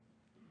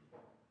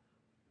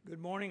Good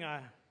morning.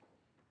 I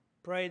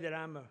pray that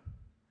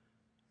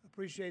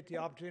appreciate the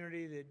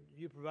opportunity that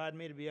you provide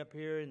me to be up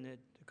here and that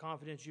the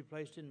confidence you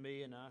placed in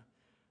me. And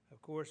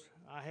of course,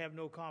 I have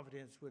no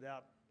confidence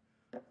without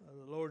the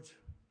Lord's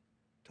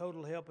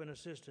total help and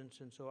assistance.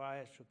 And so I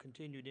ask for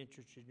continued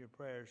interest in your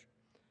prayers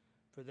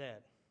for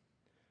that.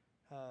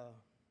 I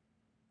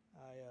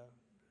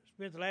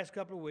spent the last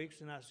couple of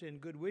weeks, and I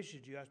send good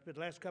wishes to you. I spent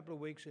the last couple of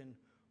weeks in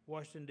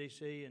Washington,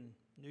 D.C. and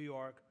New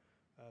York.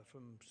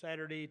 From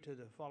Saturday to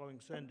the following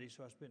Sunday,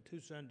 so I spent 2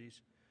 Sundays.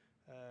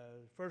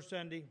 First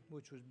Sunday,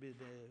 which was the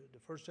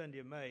first Sunday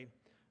of May,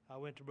 I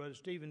went to Brother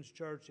Stephen's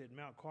church at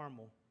Mount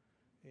Carmel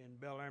in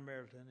Bel Air,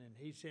 Maryland, and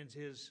he sends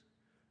his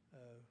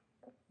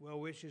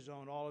well wishes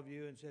on all of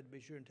you and said to be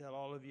sure and tell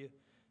all of you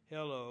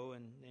hello,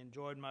 and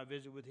enjoyed my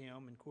visit with him.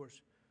 And of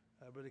course,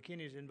 Brother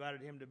Kenny's invited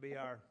him to be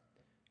our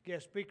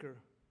guest speaker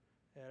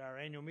at our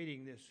annual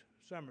meeting this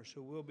summer,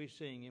 so we'll be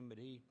seeing him, but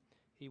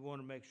he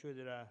wanted to make sure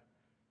that I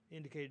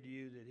indicated to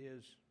you that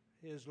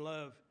his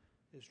love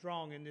is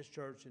strong in this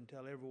church, and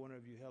tell every one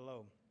of you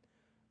hello.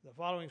 The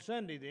following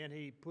Sunday, then,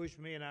 he pushed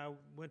me, and I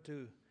went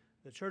to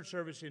the church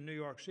service in New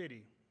York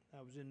City.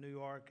 I was in New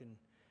York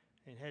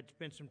and had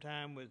spent some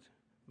time with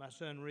my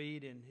son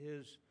Reed and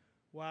his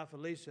wife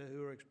Elisa,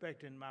 who are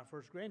expecting my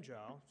first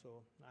grandchild,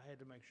 so I had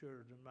to make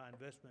sure that my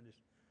investment is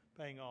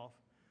paying off.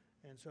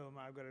 And so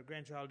I've got a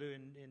grandchild due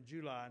in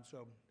July, and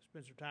so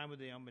spent some time with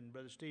them, and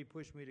Brother Steve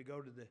pushed me to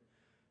go to the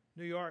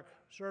New York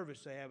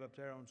service they have up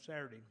there on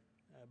Saturday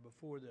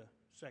before the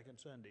second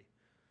Sunday.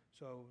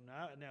 So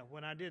now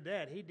when I did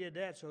that, he did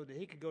that so that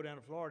he could go down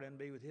to Florida and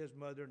be with his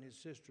mother and his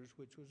sisters,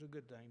 which was a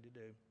good thing to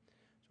do.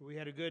 So we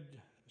had a good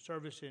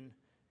service in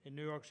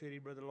New York City.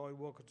 Brother Lloyd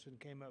Wilkinson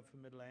came up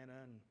from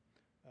Atlanta, and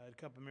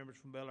a couple of members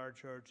from Bel Air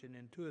Church, and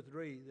then 2 or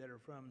 3 that are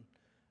from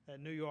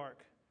that New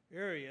York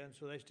area. And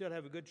so they still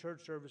have a good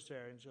church service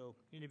there. And so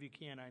any of you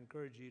can, I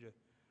encourage you to,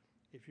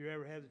 if you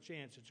ever have the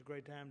chance, it's a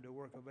great time to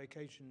work a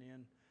vacation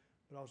in,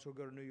 but also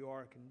go to New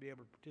York and be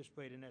able to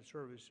participate in that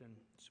service and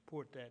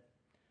support that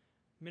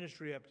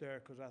ministry up there,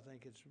 because I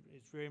think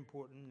it's very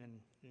important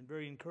and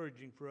very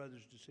encouraging for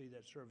others to see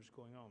that service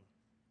going on.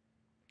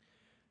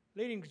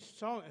 Leading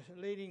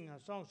a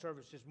song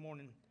service this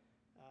morning,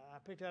 I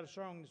picked out a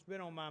song that's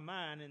been on my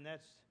mind, and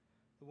that's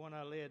the one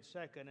I led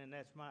second, and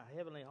that's My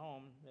Heavenly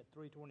Home at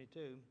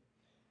 322.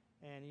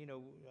 And,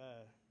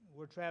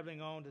 we're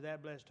traveling on to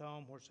that blessed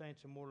home where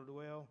saints immortal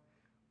dwell.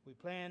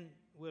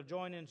 We'll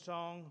join in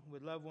song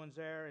with loved ones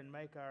there and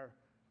make our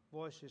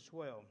voices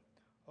swell.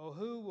 Oh,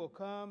 who will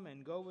come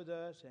and go with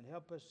us and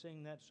help us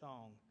sing that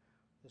song?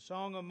 The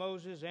song of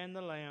Moses and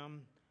the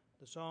Lamb,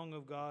 the song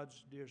of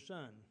God's dear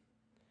Son.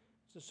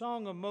 It's the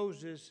song of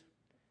Moses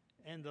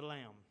and the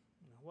Lamb.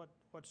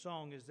 What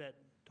song is that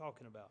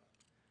talking about?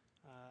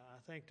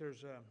 I think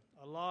there's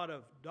a lot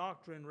of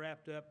doctrine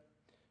wrapped up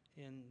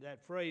in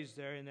that phrase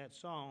there, in that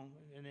song,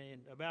 and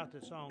about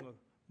the song of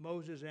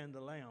Moses and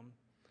the Lamb.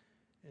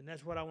 And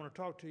that's what I want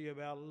to talk to you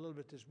about a little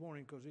bit this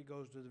morning, because it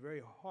goes to the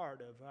very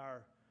heart of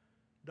our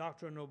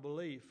doctrinal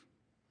belief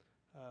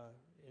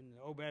in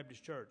the Old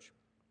Baptist Church.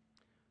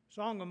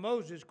 Song of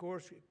Moses, of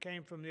course,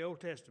 came from the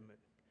Old Testament.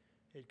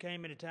 It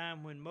came at a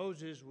time when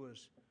Moses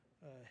was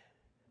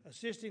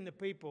assisting the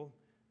people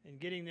in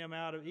getting them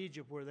out of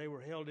Egypt, where they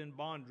were held in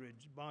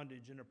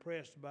bondage and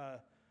oppressed by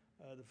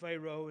the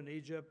Pharaoh in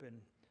Egypt, and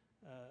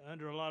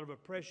under a lot of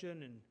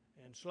oppression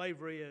and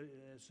slavery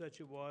as such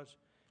it was.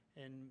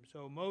 And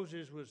so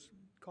Moses was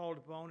called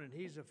upon, and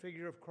he's a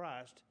figure of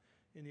Christ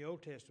in the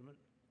Old Testament.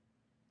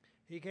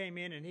 He came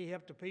in and he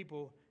helped the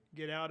people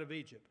get out of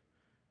Egypt.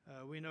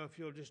 We know, if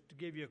you'll just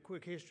give you a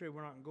quick history,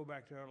 we're not going to go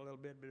back there a little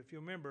bit, but if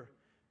you remember,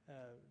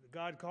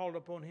 God called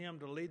upon him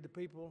to lead the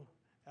people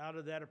out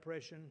of that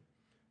oppression,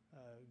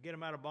 get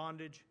them out of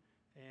bondage.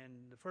 And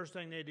the first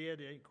thing they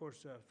did, of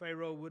course,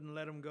 Pharaoh wouldn't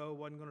let them go,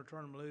 wasn't going to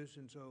turn them loose,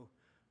 and so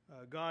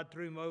God,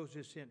 through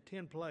Moses, sent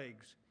 10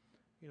 plagues.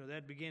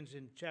 That begins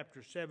in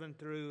chapter 7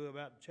 through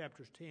about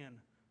chapters 10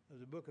 of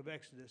the book of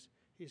Exodus.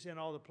 He sent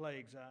all the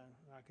plagues.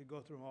 I could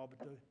go through them all,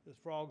 but the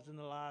frogs and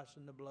the lice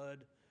and the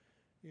blood,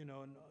 and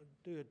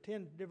do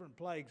 10 different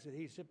plagues that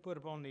he put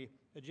upon the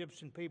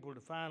Egyptian people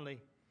to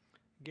finally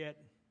get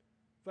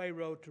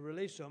Pharaoh to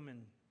release them.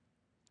 And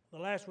the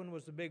last one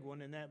was the big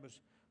one, and that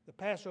was the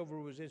Passover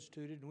was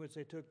instituted, in which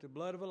they took the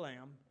blood of a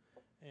lamb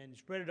and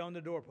spread it on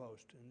the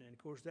doorpost. And of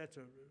course, that's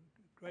a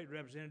great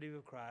representative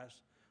of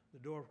Christ. The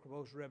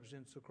doorpost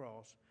represents the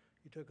cross.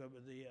 You took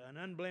an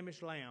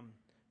unblemished lamb,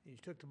 and you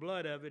took the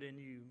blood of it, and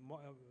you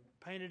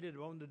painted it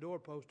on the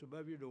doorpost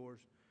above your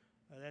doors.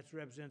 That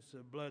represents the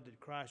blood that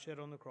Christ shed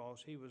on the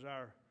cross. He was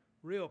our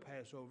real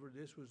Passover.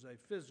 This was a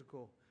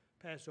physical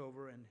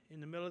Passover. And in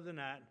the middle of the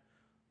night,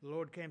 the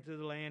Lord came through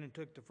the land and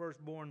took the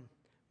firstborn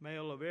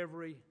male of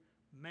every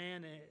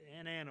man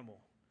and animal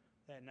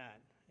that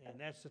night. And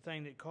that's the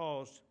thing that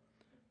caused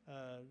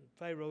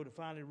Pharaoh to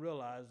finally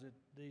realize that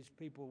these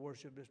people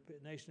worship, this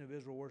nation of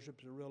Israel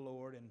worships the real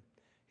Lord, and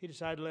he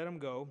decided to let them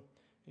go.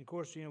 And of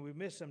course, we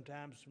miss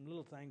sometimes some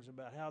little things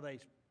about how they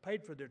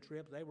paid for their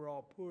trip. They were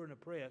all poor and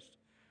oppressed.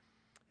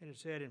 And it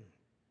said in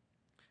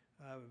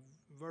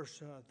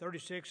verse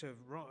 36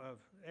 of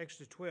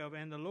Exodus 12,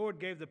 and the Lord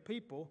gave the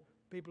people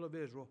of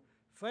Israel,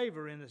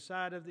 favor in the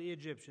sight of the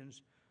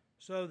Egyptians,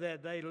 so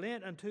that they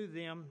lent unto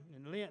them,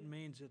 and lent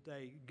means that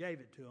they gave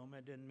it to them.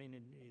 That didn't mean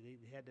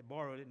they had to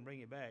borrow it and bring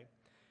it back.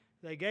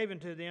 They gave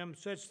unto them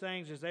such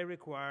things as they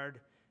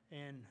required,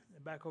 and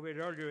back over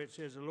here earlier it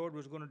says the Lord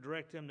was going to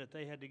direct them that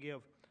they had to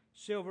give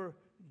silver,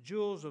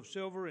 jewels of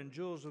silver and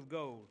jewels of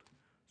gold.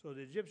 So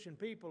the Egyptian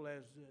people,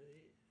 as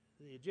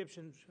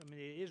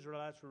the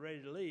Israelites were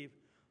ready to leave,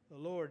 the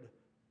Lord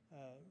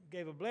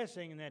gave a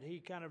blessing in that he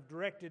kind of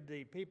directed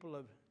the people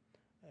of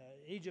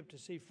Egypt to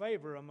see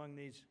favor among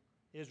these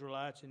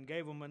Israelites and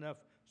gave them enough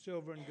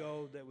silver and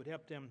gold that would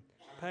help them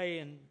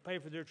pay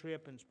for their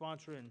trip and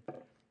sponsor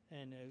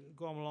and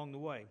go them along the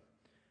way.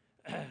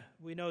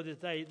 We know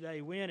that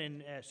they went,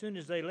 and as soon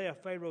as they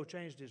left, Pharaoh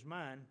changed his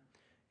mind,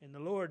 and the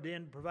Lord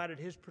then provided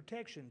his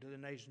protection to the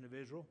nation of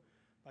Israel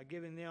by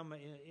giving them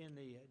in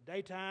the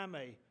daytime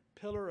a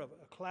pillar of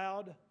a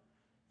cloud,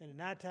 and at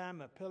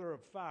nighttime a pillar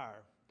of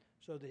fire,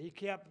 so that he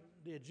kept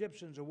the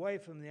Egyptians away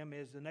from them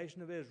as the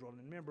nation of Israel. And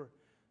remember,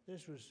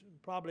 this was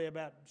probably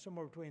about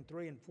somewhere between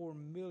 3 and 4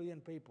 million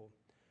people.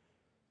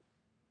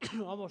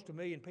 Almost 1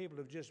 million people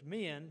of just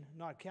men,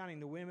 not counting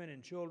the women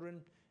and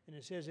children. And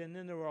it says, and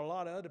then there were a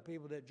lot of other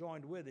people that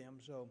joined with them.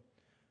 So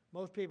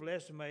most people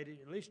estimated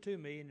at least 2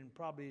 million and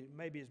probably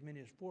maybe as many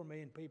as 4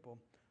 million people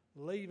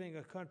leaving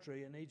a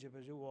country in Egypt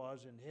as it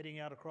was and heading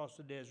out across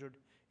the desert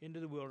into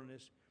the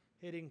wilderness,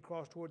 heading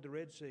across toward the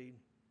Red Sea.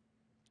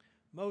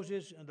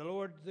 Moses, and the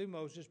Lord through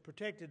Moses,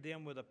 protected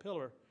them with a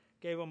pillar,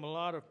 gave them a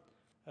lot of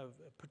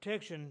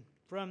protection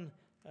from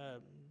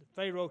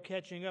Pharaoh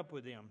catching up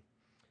with them.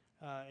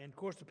 And of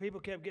course the people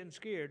kept getting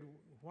scared.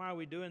 Why are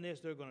we doing this?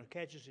 They're going to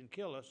catch us and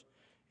kill us.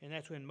 And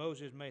that's when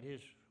Moses made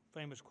his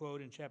famous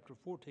quote in chapter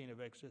 14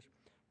 of Exodus,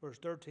 verse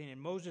 13.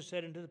 And Moses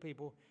said unto the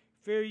people,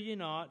 fear ye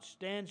not,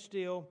 stand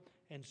still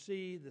and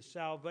see the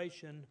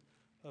salvation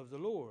of the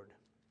Lord.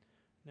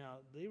 Now,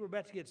 they were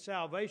about to get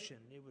salvation.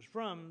 It was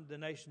from the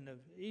nation of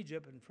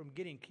Egypt and from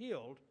getting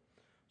killed.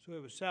 So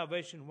it was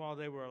salvation while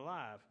they were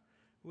alive.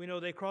 We know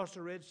they crossed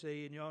the Red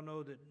Sea, and y'all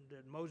know that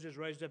Moses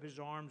raised up his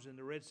arms and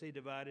the Red Sea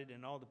divided,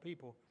 and all the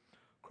people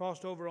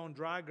crossed over on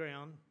dry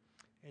ground.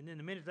 And then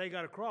the minute they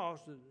got across,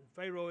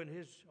 Pharaoh and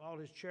all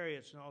his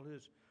chariots and all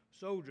his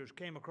soldiers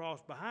came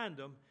across behind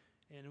them,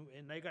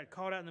 and they got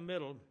caught out in the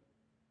middle.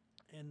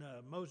 And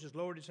Moses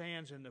lowered his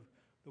hands, and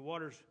the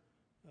waters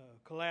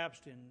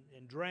collapsed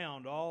and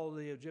drowned all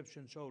the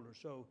Egyptian soldiers.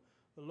 So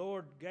the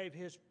Lord gave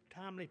his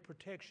timely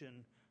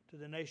protection to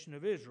the nation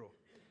of Israel.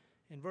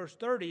 In verse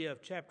 30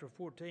 of chapter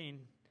 14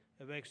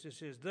 of Exodus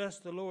says, thus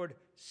the Lord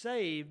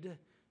saved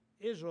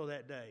Israel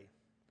that day.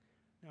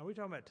 Now, we're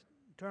talking about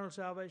eternal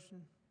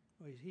salvation.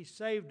 He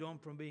saved them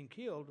from being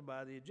killed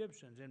by the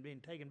Egyptians and being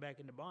taken back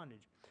into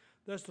bondage.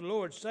 Thus the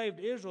Lord saved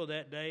Israel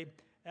that day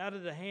out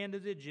of the hand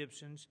of the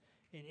Egyptians,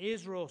 and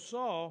Israel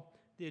saw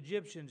the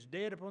Egyptians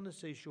dead upon the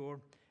seashore,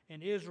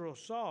 and Israel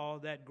saw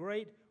that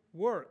great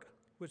work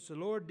which the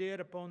Lord did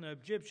upon the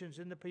Egyptians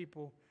and the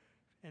people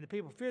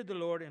feared the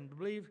Lord and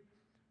believed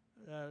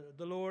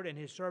the Lord and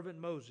his servant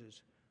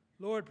Moses.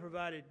 Lord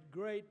provided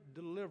great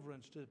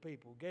deliverance to the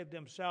people, gave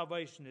them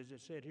salvation, as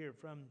it said here,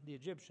 from the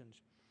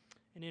Egyptians.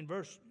 And in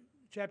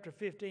chapter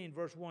 15,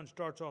 verse 1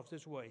 starts off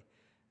this way.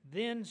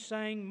 Then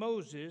sang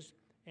Moses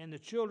and the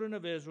children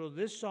of Israel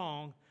this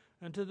song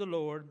unto the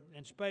Lord,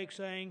 and spake,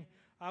 saying,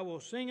 I will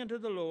sing unto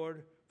the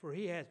Lord, for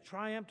he hath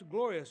triumphed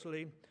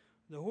gloriously.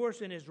 The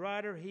horse and his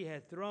rider he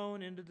hath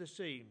thrown into the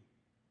sea.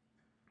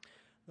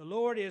 The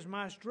Lord is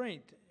my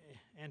strength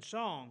and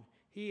song.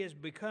 He is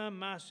become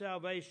my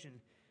salvation.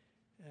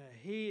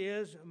 He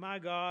is my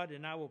God,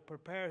 and I will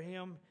prepare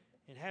him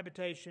in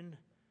habitation.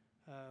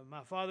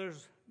 My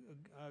father's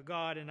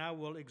God, and I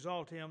will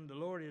exalt him. The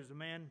Lord is a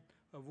man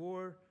of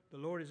war. The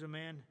Lord is a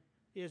man,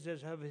 is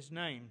as of his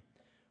name.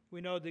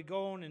 We know they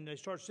go on and they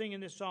start singing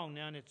this song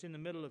now, and it's in the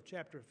middle of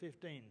chapter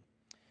 15.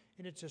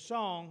 And it's a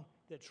song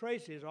that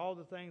traces all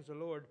the things the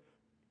Lord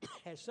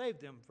has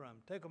saved them from,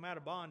 take them out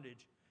of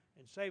bondage,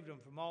 and saved them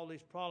from all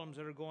these problems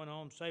that are going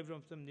on, saved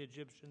them from the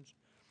Egyptians.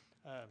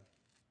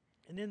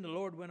 And then the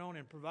Lord went on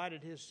and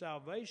provided his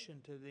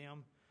salvation to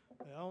them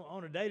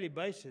on a daily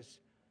basis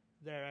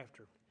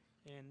thereafter.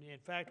 And in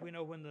fact, we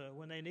know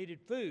when they needed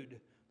food,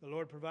 the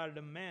Lord provided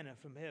them manna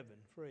from heaven,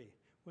 free.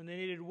 When they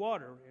needed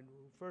water, and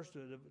first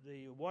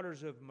the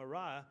waters of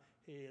Meribah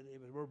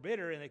were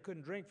bitter and they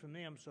couldn't drink from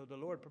them, so the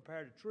Lord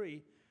prepared a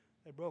tree.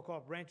 They broke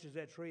off branches of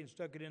that tree and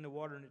stuck it in the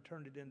water, and it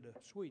turned it into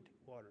sweet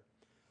water.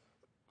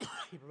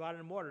 He provided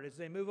them water. As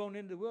they move on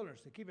into the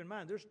wilderness, keep in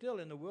mind, they're still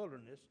in the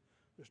wilderness.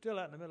 They're still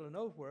out in the middle of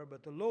nowhere,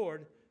 but the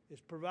Lord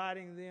is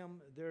providing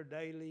them their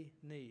daily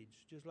needs,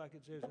 just like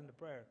it says in the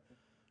prayer.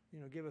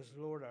 Give us,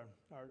 Lord,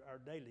 our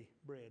daily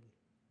bread.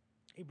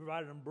 He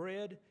provided them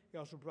bread. He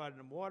also provided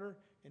them water.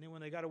 And then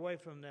when they got away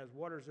from those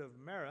waters of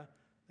Marah,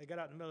 they got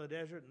out in the middle of the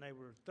desert, and they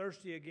were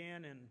thirsty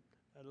again, and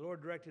the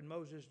Lord directed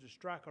Moses to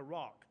strike a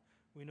rock.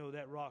 We know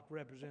that rock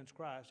represents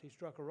Christ. He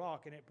struck a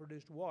rock, and it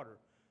produced water.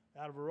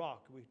 out of a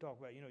rock. We talk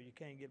about, you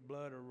can't get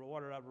blood or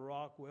water out of a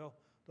rock. Well,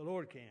 the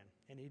Lord can,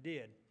 and He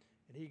did.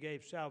 And He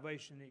gave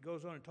salvation. He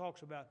goes on and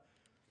talks about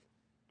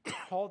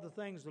all the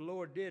things the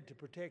Lord did to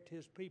protect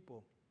His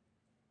people.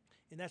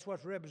 And that's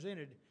what's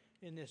represented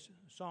in this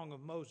Song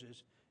of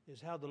Moses,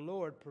 is how the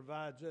Lord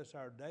provides us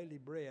our daily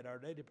bread, our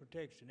daily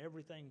protection,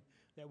 everything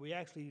that we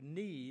actually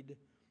need.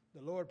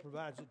 The Lord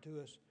provides it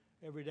to us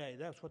every day.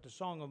 That's what the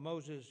Song of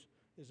Moses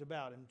is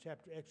about in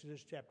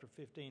Exodus chapter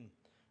 15.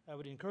 I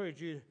would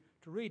encourage you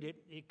to read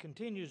it. It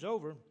continues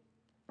over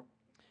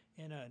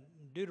in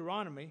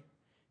Deuteronomy.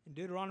 In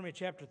Deuteronomy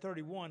chapter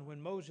 31,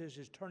 when Moses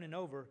is turning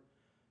over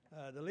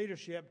the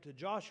leadership to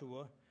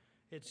Joshua,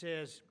 it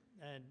says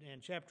in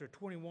chapter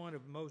 21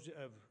 of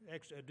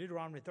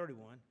Deuteronomy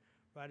 31,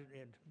 right,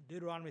 in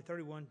Deuteronomy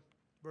 31,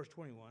 verse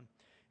 21,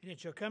 and it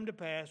shall come to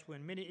pass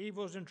when many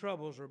evils and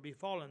troubles are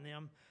befallen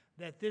them,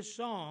 that this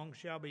song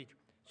shall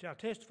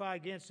testify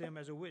against them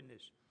as a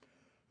witness.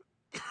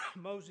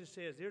 Moses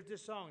says, there's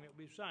this song that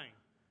we've sang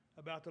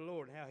about the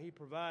Lord, how He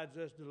provides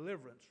us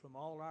deliverance from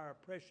all our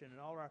oppression and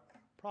all our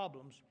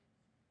problems.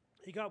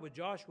 He got with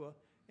Joshua,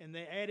 and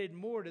they added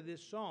more to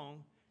this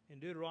song in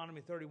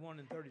Deuteronomy 31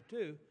 and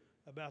 32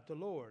 about the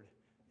Lord.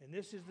 And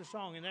this is the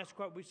song, and that's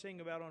what we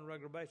sing about on a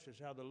regular basis,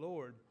 how the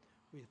Lord,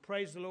 we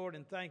praise the Lord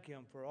and thank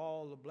Him for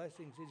all the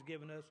blessings He's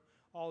given us,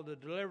 all the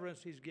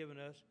deliverance He's given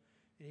us,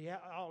 and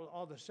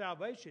all the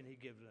salvation He's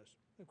given us.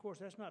 Of course,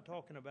 that's not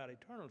talking about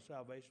eternal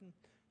salvation.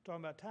 It's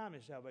talking about timely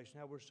salvation,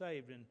 how we're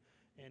saved. And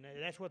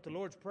that's what the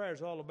Lord's Prayer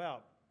is all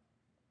about.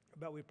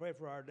 We pray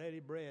for our daily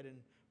bread and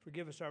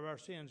forgive us of our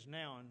sins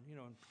now and,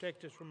 and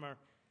protect us from our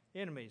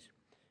enemies.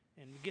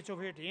 And it gets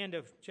over here at the end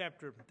of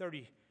chapter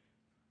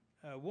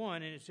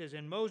 31, and it says,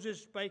 And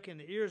Moses spake in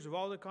the ears of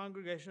all the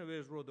congregation of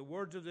Israel the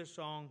words of this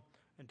song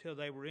until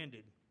they were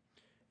ended.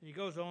 And he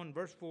goes on in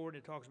verse 4, and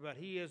it talks about,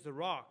 He is the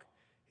rock,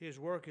 His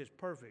work is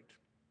perfect.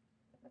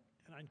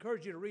 And I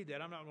encourage you to read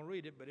that. I'm not going to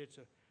read it, but it's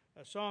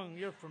a song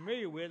you're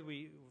familiar with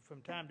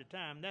from time to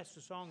time. That's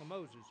the Song of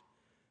Moses.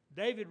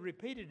 David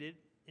repeated it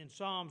in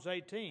Psalms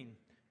 18.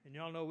 And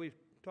y'all know we've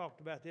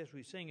talked about this.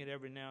 We sing it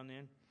every now and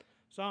then.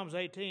 Psalms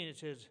 18, it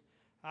says,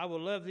 I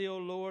will love Thee, O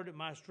Lord,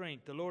 my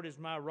strength. The Lord is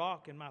my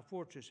rock and my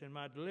fortress and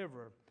my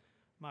deliverer,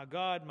 my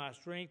God, my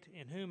strength,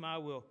 in whom I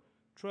will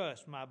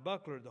trust, my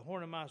buckler, the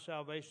horn of my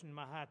salvation,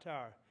 my high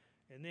tower.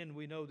 And then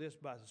we know this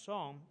by the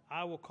song,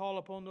 I will call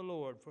upon the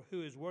Lord, for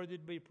who is worthy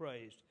to be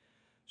praised.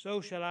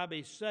 So shall I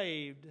be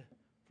saved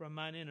from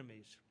mine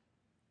enemies.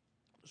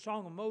 The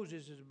Song of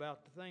Moses is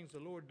about the things the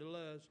Lord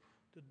does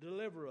to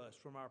deliver us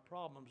from our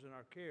problems and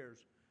our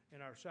cares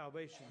and our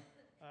salvation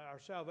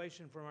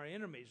from our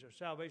enemies, our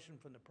salvation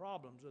from the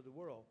problems of the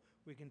world.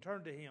 We can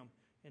turn to Him.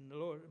 And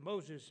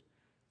the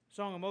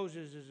Song of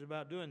Moses is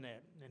about doing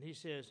that. And he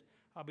says,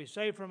 I'll be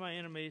saved from my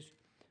enemies.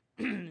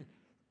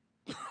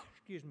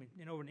 Excuse me.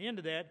 And over the end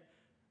of that,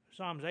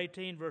 Psalms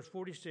 18, verse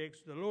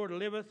 46, The Lord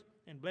liveth,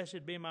 and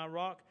blessed be my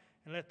rock,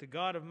 and let the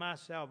God of my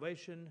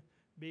salvation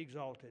be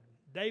exalted.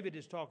 David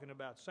is talking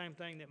about the same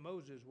thing that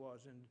Moses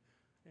was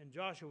and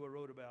Joshua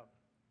wrote about.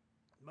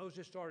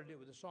 Moses started it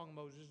with the Song of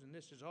Moses, and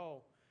this is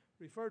all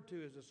referred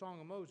to as the Song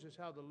of Moses,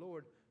 how the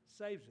Lord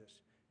saves us.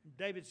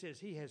 David says,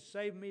 He has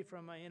saved me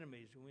from my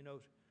enemies. And we know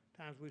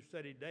times we've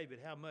studied David,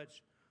 how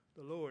much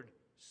the Lord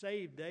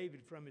saved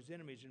David from his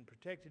enemies and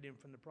protected him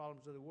from the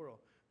problems of the world.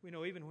 We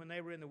know even when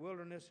they were in the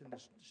wilderness and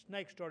the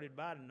snake started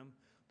biting them,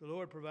 the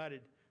Lord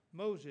provided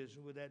Moses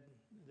with that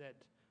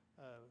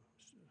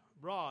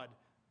rod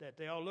that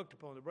they all looked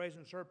upon, the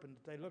brazen serpent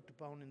that they looked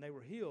upon, and they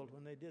were healed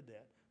when they did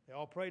that. They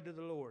all prayed to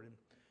the Lord.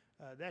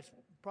 And that's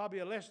probably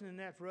a lesson in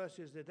that for us,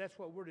 is that's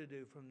what we're to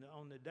do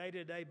on the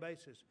day-to-day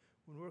basis.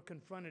 When we're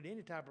confronted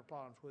any type of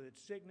problems, whether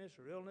it's sickness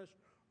or illness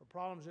or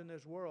problems in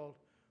this world,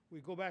 we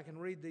go back and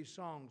read these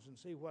songs and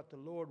see what the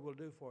Lord will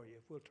do for you.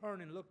 If we'll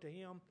turn and look to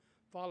Him,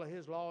 follow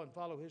His law and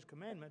follow His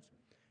commandments,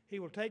 He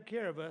will take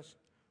care of us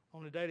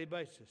on a daily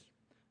basis.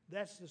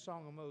 That's the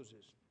Song of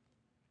Moses.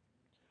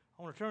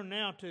 I want to turn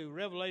now to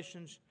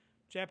Revelations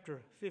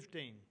chapter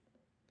 15.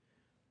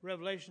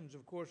 Revelations,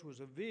 of course, was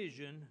a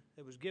vision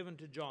that was given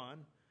to John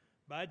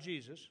by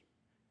Jesus.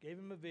 Gave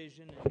him a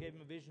vision, and gave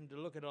him a vision to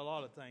look at a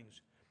lot of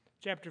things.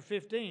 Chapter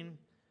 15,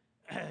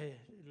 a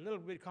little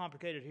bit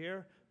complicated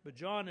here, but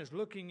John is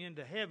looking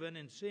into heaven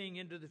and seeing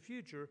into the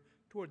future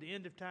toward the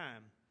end of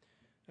time.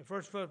 The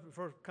first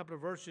couple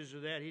of verses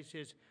of that, he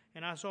says,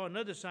 And I saw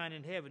another sign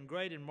in heaven,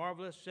 great and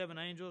marvelous, 7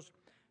 angels,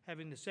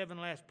 having the 7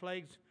 last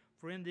plagues,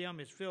 for in them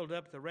is filled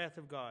up the wrath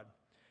of God.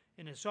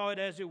 And I saw it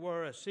as it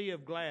were a sea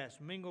of glass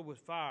mingled with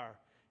fire,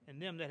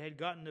 and them that had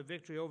gotten the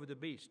victory over the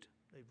beast.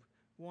 They've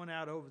won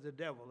out over the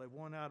devil. They've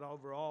won out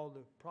over all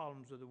the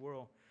problems of the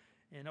world.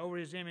 And over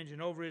his image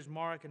and over his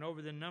mark and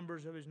over the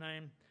numbers of his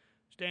name,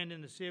 stand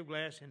in the sea of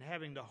glass and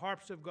having the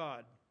harps of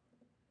God.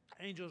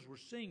 Angels were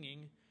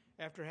singing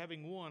after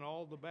having won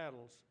all the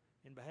battles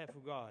in behalf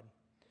of God.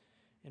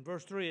 In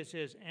verse 3 it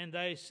says, And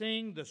they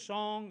sing the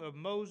song of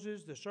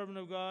Moses, the servant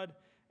of God,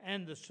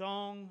 and the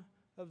song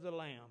of the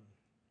Lamb.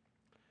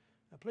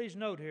 Now please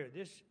note here,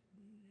 this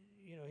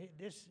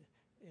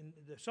in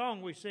the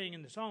song we sing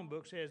in the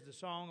songbook says the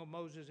song of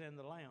Moses and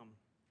the Lamb.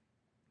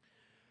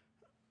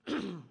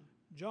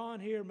 John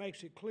here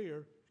makes it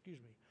clear,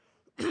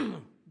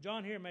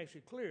 John here makes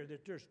it clear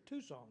that there's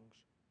two songs,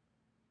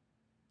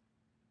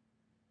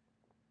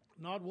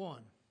 not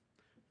one.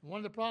 One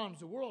of the problems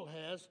the world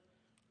has,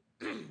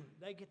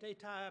 they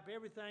tie up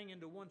everything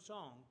into one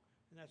song,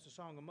 and that's the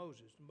Song of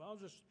Moses.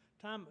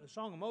 The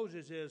Song of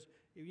Moses is,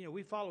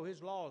 we follow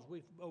his laws,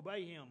 we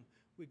obey him,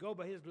 we go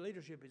by his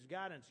leadership, his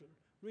guidance,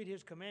 read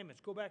his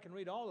commandments, go back and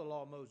read all the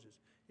law of Moses.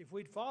 If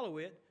we'd follow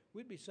it,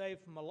 we'd be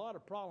saved from a lot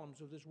of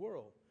problems of this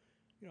world.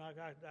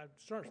 I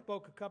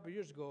spoke a couple of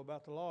years ago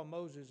about the law of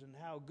Moses and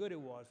how good it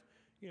was.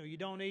 You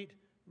don't eat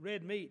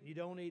red meat, you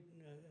don't eat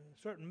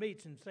certain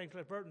meats and things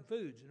like certain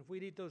foods. And if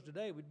we'd eat those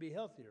today, we'd be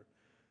healthier,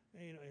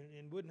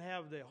 and wouldn't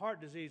have the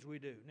heart disease we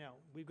do. Now,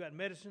 we've got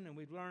medicine, and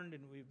we've learned,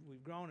 and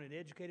we've grown and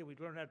educated. We've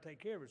learned how to take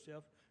care of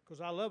ourselves,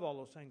 because I love all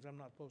those things I'm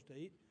not supposed to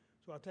eat.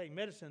 So I take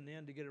medicine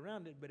then to get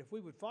around it. But if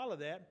we would follow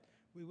that,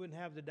 we wouldn't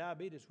have the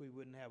diabetes we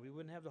wouldn't have. We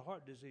wouldn't have the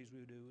heart disease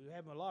we do. We'd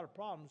have a lot of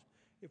problems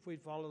if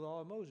we'd follow the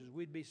law of Moses.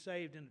 We'd be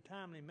saved in a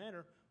timely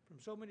manner from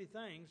so many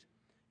things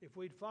if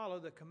we'd follow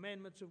the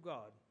commandments of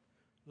God.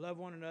 Love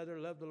one another,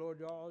 love the Lord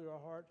with all your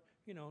heart.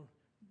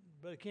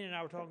 Brother Kenny and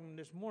I were talking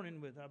this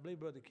morning with, I believe,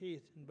 Brother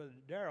Keith and Brother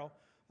Darrell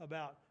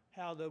about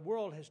how the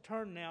world has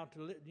turned now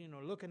to,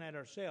 looking at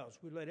ourselves.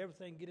 We let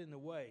everything get in the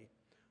way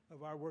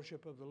of our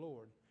worship of the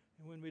Lord.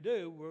 And when we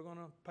do, we're going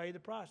to pay the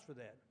price for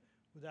that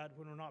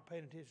when we're not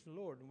paying attention to the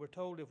Lord. And we're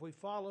told if we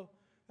follow,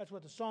 that's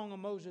what the Song of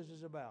Moses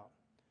is about.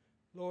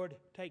 Lord,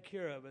 take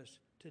care of us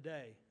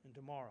today and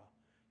tomorrow.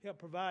 Help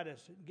provide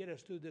us and get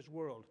us through this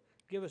world.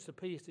 Give us the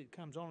peace that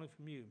comes only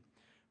from you.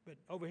 But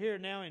over here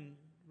now in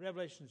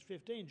Revelation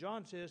 15,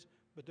 John says,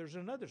 but there's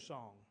another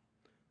song.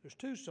 There's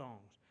two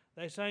songs.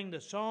 They sang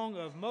the song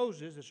of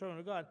Moses, the servant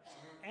of God,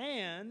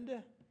 and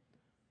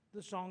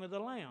the song of the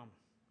Lamb.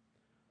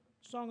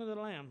 Song of the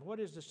Lamb. What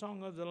is the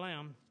song of the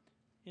Lamb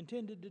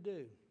intended to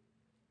do?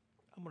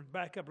 I'm going to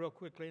back up real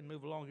quickly and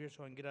move along here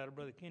so I can get out of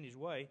Brother Kenny's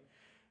way.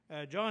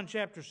 John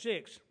chapter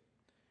 6,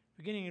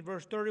 beginning in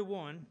verse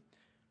 31,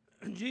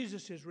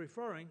 Jesus is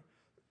referring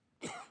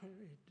to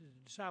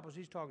the disciples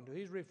he's talking to.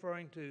 He's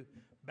referring to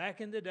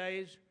back in the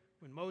days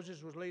when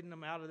Moses was leading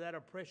them out of that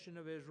oppression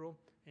of Israel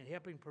and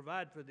helping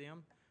provide for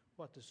them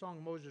what the song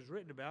of Moses is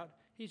written about.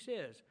 He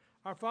says,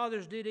 our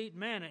fathers did eat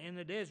manna in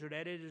the desert,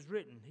 as it is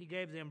written. He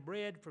gave them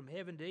bread from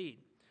heaven to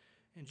eat.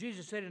 And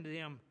Jesus said unto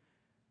them,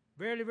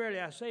 verily,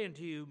 verily, I say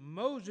unto you,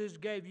 Moses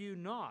gave you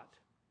not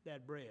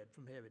that bread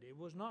from heaven. It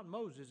was not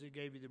Moses that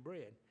gave you the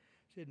bread.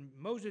 He said,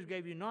 Moses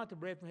gave you not the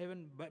bread from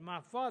heaven, but my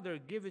Father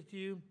giveth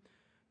you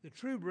the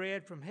true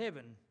bread from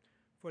heaven.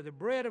 For the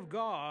bread of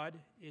God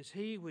is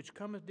he which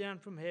cometh down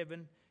from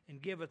heaven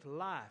and giveth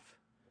life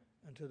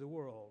unto the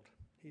world.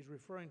 He's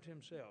referring to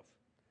himself.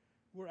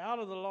 We're out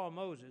of the law of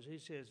Moses. He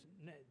says,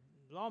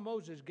 the law of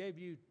Moses gave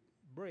you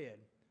bread,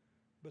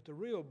 but the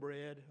real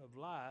bread of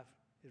life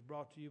is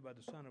brought to you by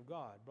the Son of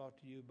God, brought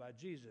to you by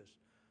Jesus,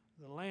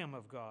 the Lamb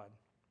of God.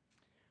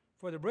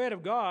 For the bread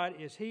of God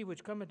is he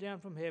which cometh down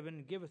from heaven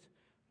and giveth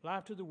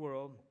life to the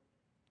world.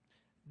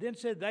 Then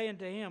said they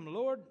unto him,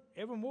 Lord,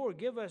 evermore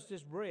give us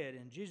this bread.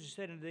 And Jesus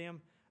said unto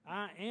them,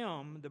 I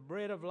am the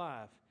bread of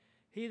life.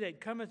 He that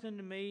cometh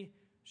unto me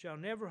shall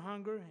never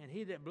hunger, and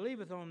he that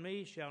believeth on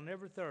me shall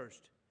never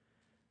thirst.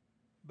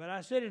 But I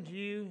said unto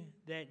you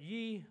that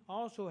ye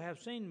also have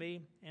seen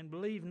me, and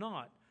believe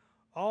not.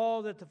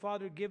 All that the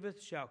Father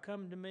giveth shall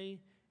come to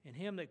me, and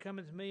him that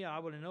cometh to me I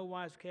will in no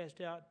wise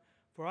cast out.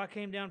 For I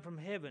came down from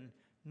heaven,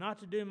 not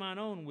to do mine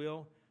own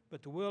will,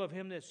 but the will of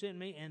him that sent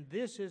me. And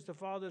this is the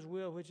Father's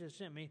will which has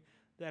sent me,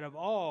 that of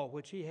all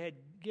which he had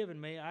given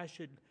me I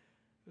should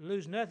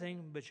lose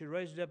nothing, but should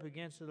raise it up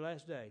against the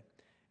last day.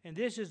 And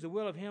this is the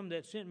will of him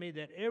that sent me,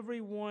 that every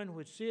one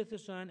which seeth the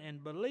Son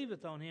and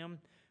believeth on him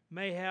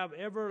may have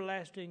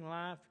everlasting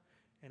life,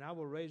 and I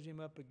will raise him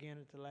up again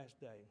at the last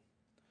day.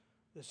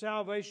 The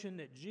salvation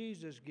that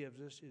Jesus gives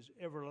us is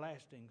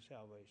everlasting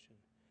salvation.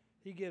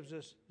 He gives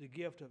us the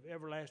gift of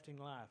everlasting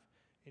life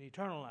and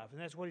eternal life.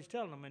 And that's what he's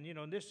telling them.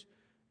 And, this,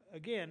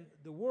 again,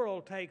 the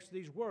world takes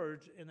these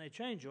words and they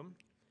change them.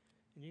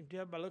 And you can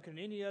tell by looking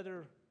at any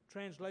other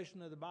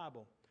translation of the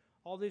Bible.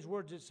 All these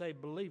words that say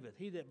believeth,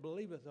 he that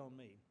believeth on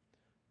me.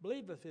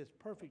 Believeth is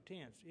perfect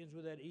tense, ends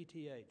with that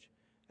ETH.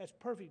 That's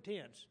perfect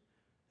tense.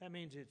 That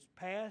means it's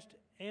past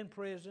and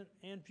present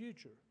and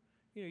future.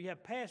 You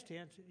have past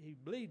tense, he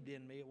believed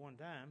in me at one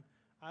time.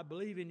 I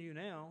believe in you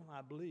now,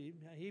 I believe,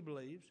 he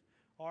believes.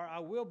 Or I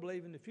will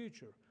believe in the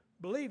future.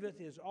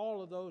 Believeth is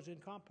all of those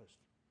encompassed.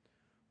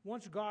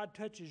 Once God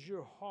touches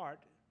your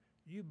heart,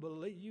 you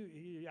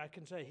believe. I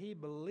can say he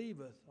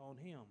believeth on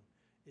him.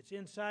 It's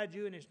inside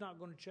you and it's not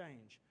going to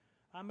change.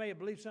 I may have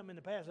believed something in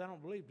the past I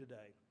don't believe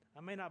today. I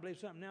may not believe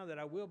something now that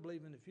I will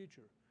believe in the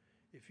future.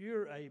 If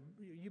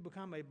you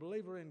become a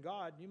believer in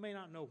God, you may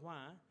not know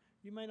why.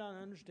 You may not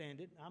understand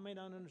it. I may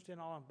not understand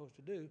all I'm supposed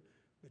to do,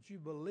 but you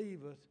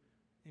believeth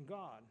in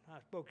God. I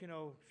spoke,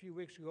 a few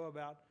weeks ago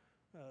about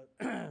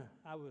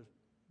I was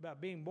about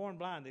being born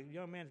blind. The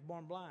young man's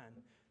born blind.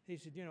 He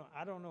said,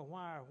 I don't know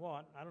why or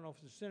what. I don't know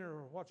if it's a sinner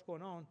or what's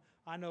going on.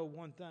 I know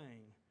one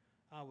thing.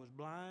 I was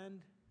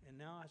blind, and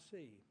now I see.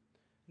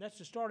 And that's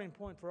the starting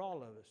point for all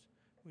of us.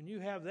 When you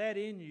have that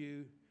in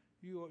you,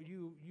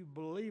 you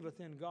believeth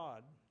in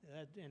God.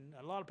 And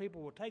a lot of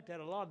people will take that.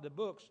 A lot of the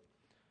books,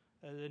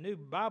 the new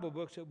Bible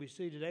books that we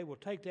see today, will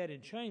take that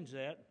and change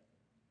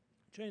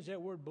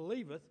that word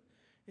believeth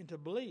into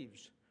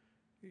believes.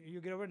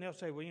 You get over it and they'll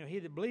say, well, he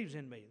that believes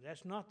in me.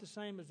 That's not the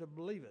same as a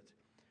believeth.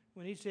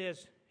 When he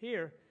says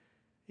here,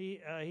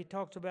 he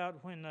talks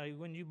about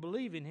when you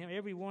believe in him,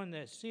 everyone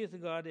that seeth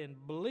God and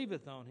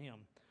believeth on him.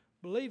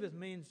 Believeth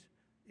means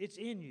it's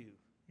in you.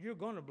 You're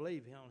going to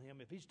believe on him.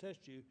 If he's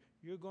touched you,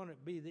 you're going to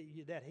be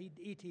that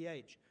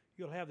ETH.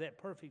 You'll have that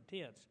perfect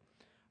tense.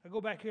 I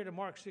go back here to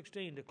Mark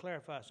 16 to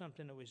clarify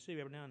something that we see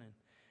every now and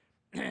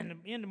then.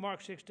 Into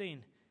Mark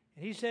 16,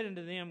 and he said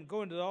unto them,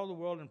 go into all the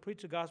world and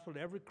preach the gospel to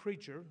every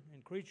creature.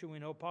 And creature, we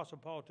know Apostle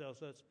Paul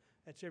tells us,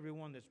 that's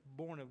everyone that's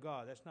born of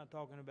God. That's not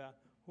talking about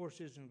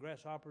horses and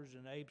grasshoppers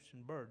and apes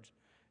and birds.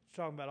 It's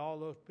talking about all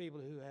those people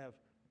who have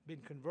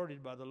been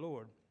converted by the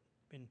Lord,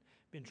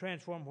 been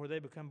transformed where they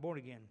become born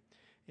again.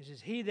 It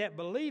says, he that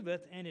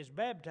believeth and is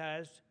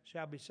baptized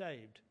shall be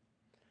saved.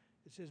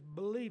 It says,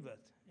 believeth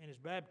and is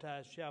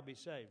baptized shall be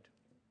saved.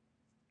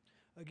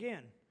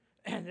 Again,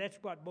 that's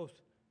got both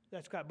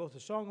the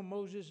Song of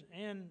Moses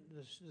and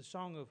the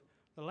Song of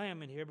the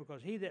Lamb in here,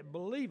 because he that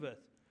believeth,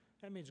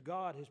 that means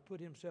God has put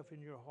himself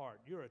in your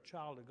heart. You're a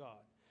child of God.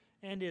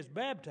 And is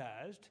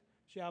baptized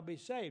shall be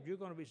saved.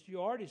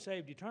 You're already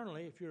saved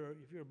eternally if you're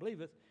a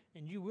believeth,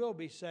 and you will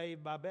be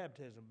saved by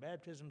baptism.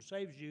 Baptism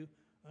saves you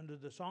under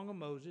the Song of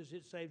Moses.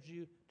 It saves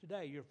you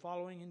today. You're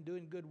following and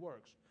doing good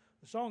works.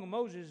 The Song of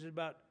Moses is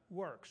about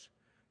works.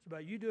 It's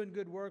about you doing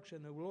good works,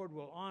 and the Lord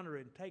will honor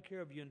and take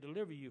care of you and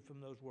deliver you from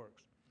those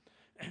works.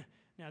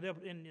 Now,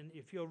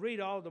 if you'll read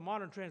all the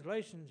modern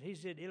translations,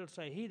 it'll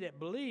say, he that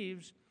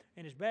believes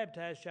and is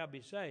baptized shall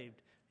be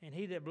saved, and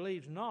he that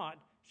believes not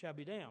shall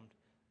be damned.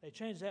 They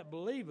changed that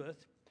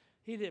believeth.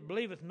 He that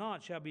believeth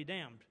not shall be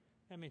damned.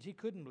 That means he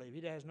couldn't believe.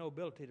 He has no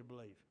ability to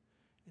believe.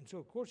 And so,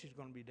 of course, he's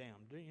going to be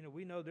damned.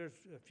 We know there's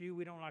a few,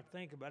 we don't like to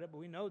think about it, but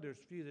we know there's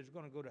a few that's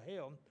going to go to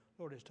hell.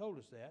 The Lord has told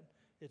us that.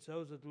 It's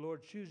those that the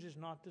Lord chooses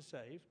not to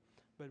save,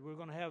 but we're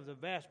going to have the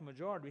vast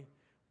majority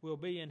will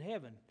be in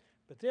heaven.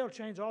 But they'll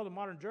change, all the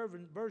modern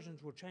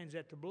versions will change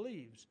that to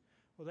believes.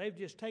 Well, they've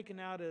just taken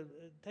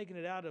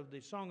it out of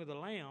the Song of the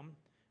Lamb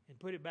and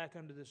put it back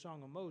under the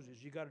Song of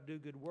Moses. You got to do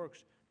good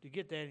works to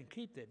get that and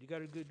keep that. You got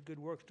to do good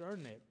works to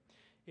earn that.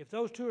 If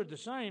those two are the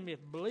same, if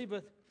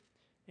believeth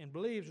and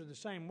believes are the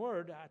same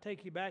word, I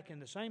take you back in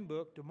the same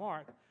book to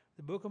Mark,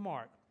 the book of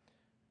Mark,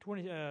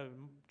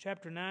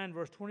 chapter 9,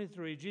 verse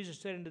 23. Jesus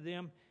said unto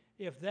them,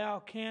 if thou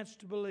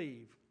canst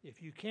believe,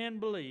 if you can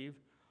believe,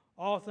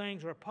 all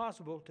things are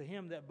possible to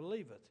him that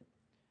believeth.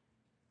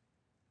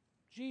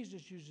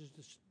 Jesus uses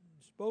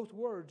both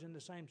words in the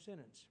same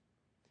sentence.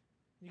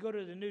 You go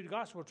to the New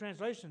Gospel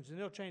translations, and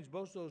they'll change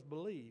both those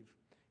believe.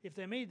 If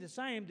they mean the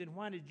same, then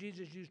why did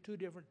Jesus use two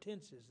different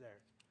tenses there?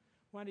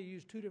 Why did he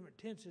use two different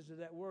tenses of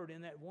that word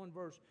in that one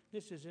verse?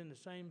 This is in the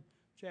same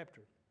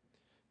chapter.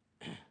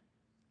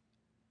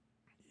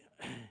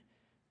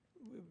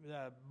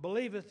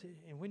 Believeth,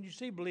 and when you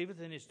see believeth,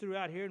 and it's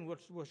throughout here, and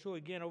we'll show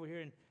again over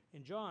here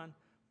in John,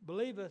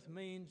 believeth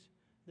means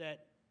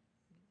that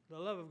the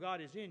love of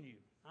God is in you.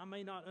 I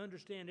may not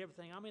understand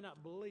everything. I may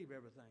not believe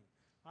everything.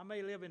 I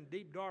may live in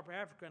deep, dark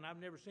Africa, and I've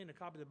never seen a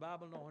copy of the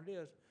Bible, know what it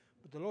is,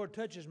 but the Lord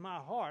touches my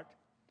heart,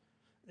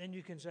 then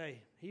you can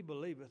say, he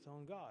believeth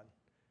on God.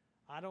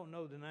 I don't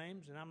know the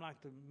names, and I'm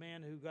like the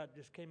man who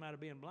just came out of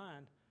being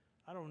blind.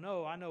 I don't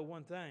know. I know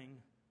one thing.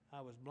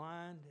 I was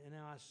blind, and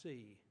now I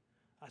see.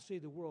 I see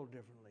the world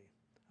differently.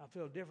 I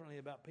feel differently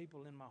about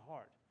people in my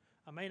heart.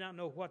 I may not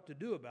know what to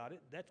do about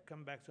it. That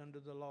comes back under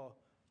the law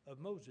of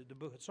Moses, the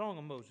book of Song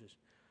of Moses.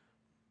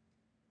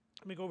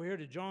 Let me go over here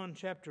to John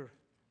chapter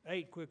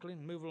 8 quickly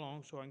and move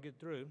along so I can get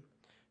through.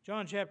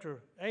 John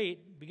chapter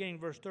 8, beginning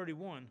verse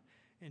 31.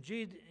 And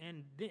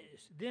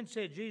then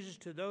said Jesus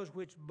to those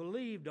which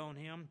believed on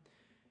him,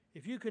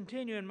 if you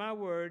continue in my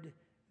word,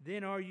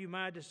 then are you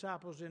my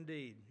disciples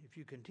indeed. If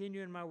you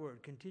continue in my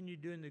word, continue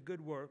doing the good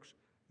works,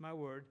 my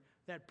word,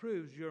 that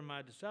proves you're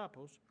my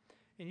disciples.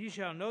 And you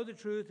shall know the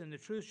truth, and the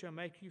truth shall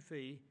make you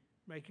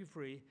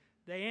free.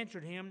 They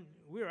answered him,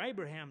 we are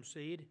Abraham's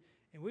seed,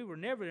 and we were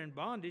never in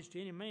bondage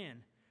to any man.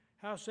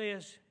 How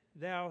sayest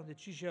thou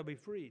that you shall be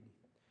freed?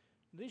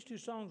 These two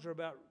songs are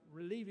about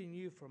relieving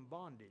you from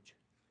bondage.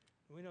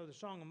 We know the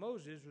Song of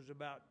Moses was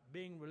about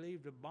being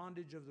relieved of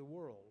bondage of the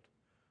world,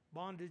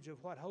 bondage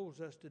of what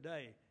holds us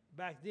today.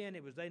 Back then,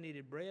 it was they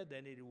needed bread,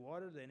 they needed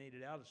water, they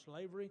needed out of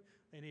slavery,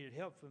 they needed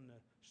help from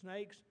the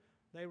snakes.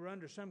 They were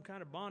under some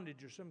kind of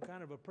bondage or some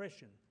kind of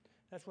oppression.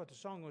 That's what the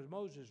Song of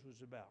Moses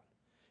was about.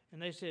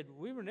 And they said,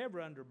 we were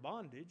never under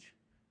bondage.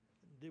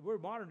 We're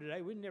modern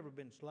today. We've never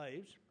been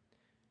slaves.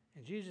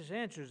 And Jesus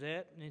answers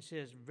that, and he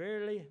says,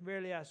 verily,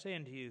 verily, I say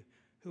unto you,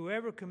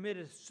 whoever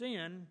committeth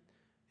sin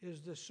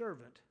is the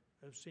servant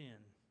of sin.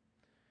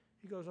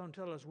 he goes on to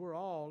tell us we're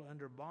all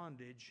under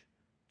bondage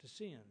to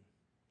sin.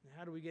 And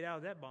how do we get out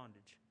of that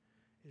bondage?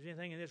 Is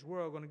anything in this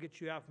world going to get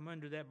you out from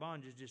under that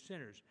bondage as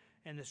sinners?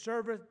 And the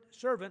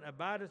servant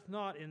abideth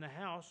not in the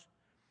house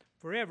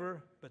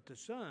forever, but the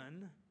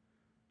Son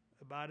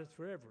abideth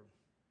forever.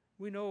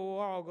 We know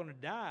we're all going to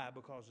die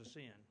because of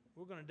sin.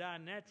 We're going to die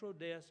natural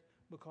deaths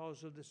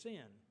because of the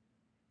sin.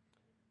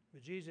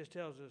 But Jesus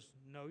tells us,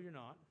 no, you're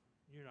not.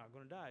 You're not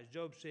going to die. As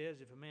Job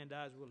says, if a man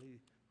dies, will he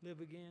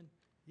live again?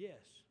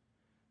 Yes.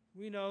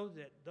 We know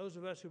that those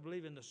of us who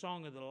believe in the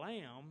Song of the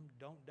Lamb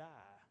don't die.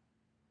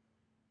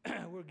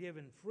 We're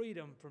given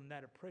freedom from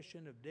that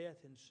oppression of death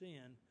and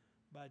sin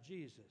by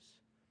Jesus.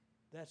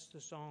 That's the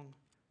Song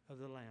of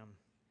the Lamb.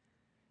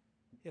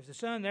 If the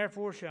Son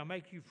therefore shall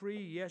make you free,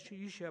 yes,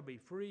 you shall be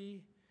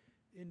free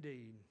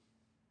indeed.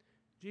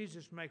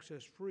 Jesus makes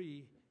us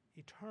free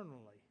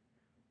eternally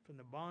from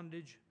the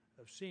bondage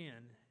of sin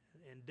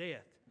and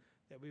death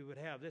that we would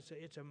have.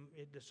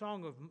 The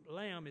Song of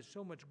Lamb is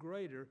so much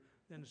greater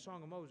than the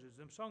Song of Moses.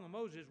 The Song of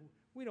Moses,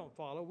 we don't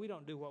follow. We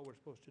don't do what we're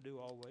supposed to do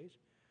always.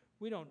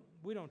 We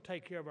don't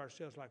take care of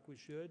ourselves like we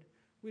should.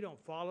 We don't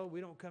follow.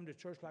 We don't come to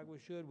church like we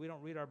should. We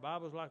don't read our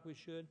Bibles like we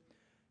should.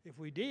 If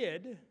we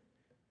did,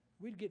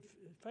 we'd get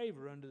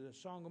favor under the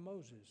Song of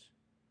Moses.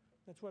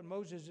 That's what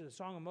the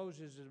Song of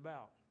Moses is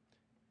about.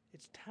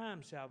 It's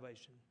time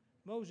salvation.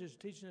 Moses is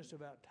teaching us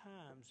about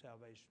time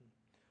salvation.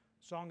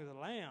 Song of the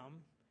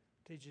Lamb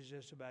teaches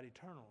us about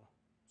eternal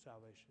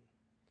salvation.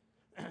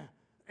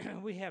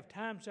 We have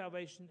time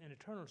salvation and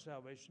eternal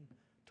salvation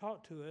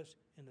taught to us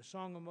in the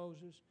Song of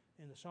Moses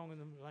and the Song of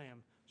the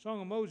Lamb.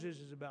 Song of Moses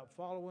is about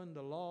following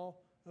the law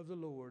of the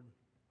Lord.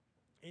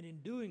 And in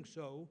doing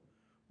so,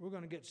 we're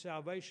going to get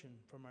salvation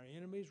from our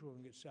enemies. We're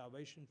going to get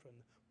salvation from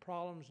the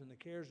problems and the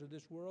cares of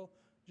this world,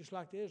 just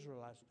like the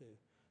Israelites do.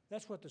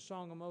 That's what the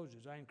Song of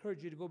Moses. I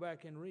encourage you to go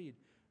back and read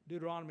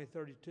Deuteronomy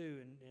 32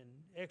 and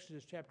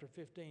Exodus chapter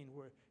 15,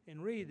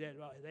 and read that.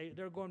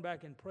 They're going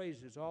back and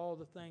praises all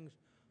the things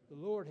the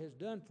Lord has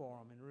done for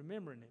them and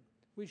remembering it.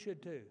 We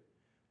should too.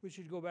 We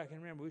should go back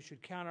and remember. We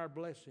should count our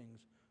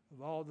blessings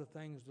of all the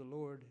things the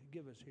Lord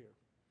give us here.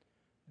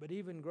 But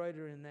even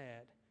greater in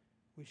that,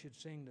 we should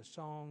sing the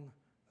song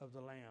of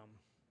the Lamb,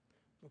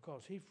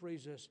 because He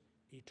frees us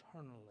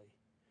eternally.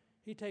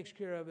 He takes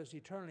care of us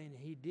eternally, and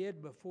He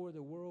did before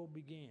the world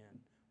began,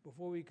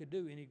 before we could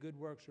do any good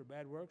works or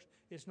bad works.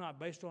 It's not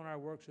based on our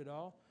works at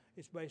all.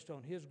 It's based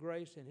on His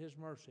grace and His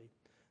mercy.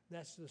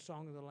 That's the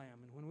song of the Lamb.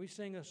 And when we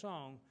sing a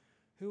song,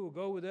 who will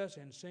go with us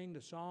and sing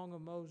the song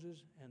of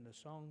Moses and the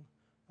song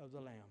of the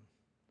Lamb?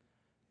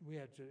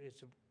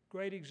 It's a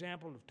great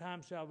example of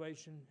time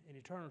salvation and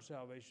eternal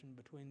salvation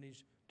between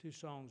these two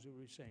songs that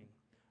we sing.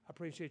 I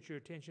appreciate your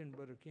attention.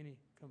 Brother Kenny,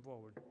 come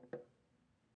forward.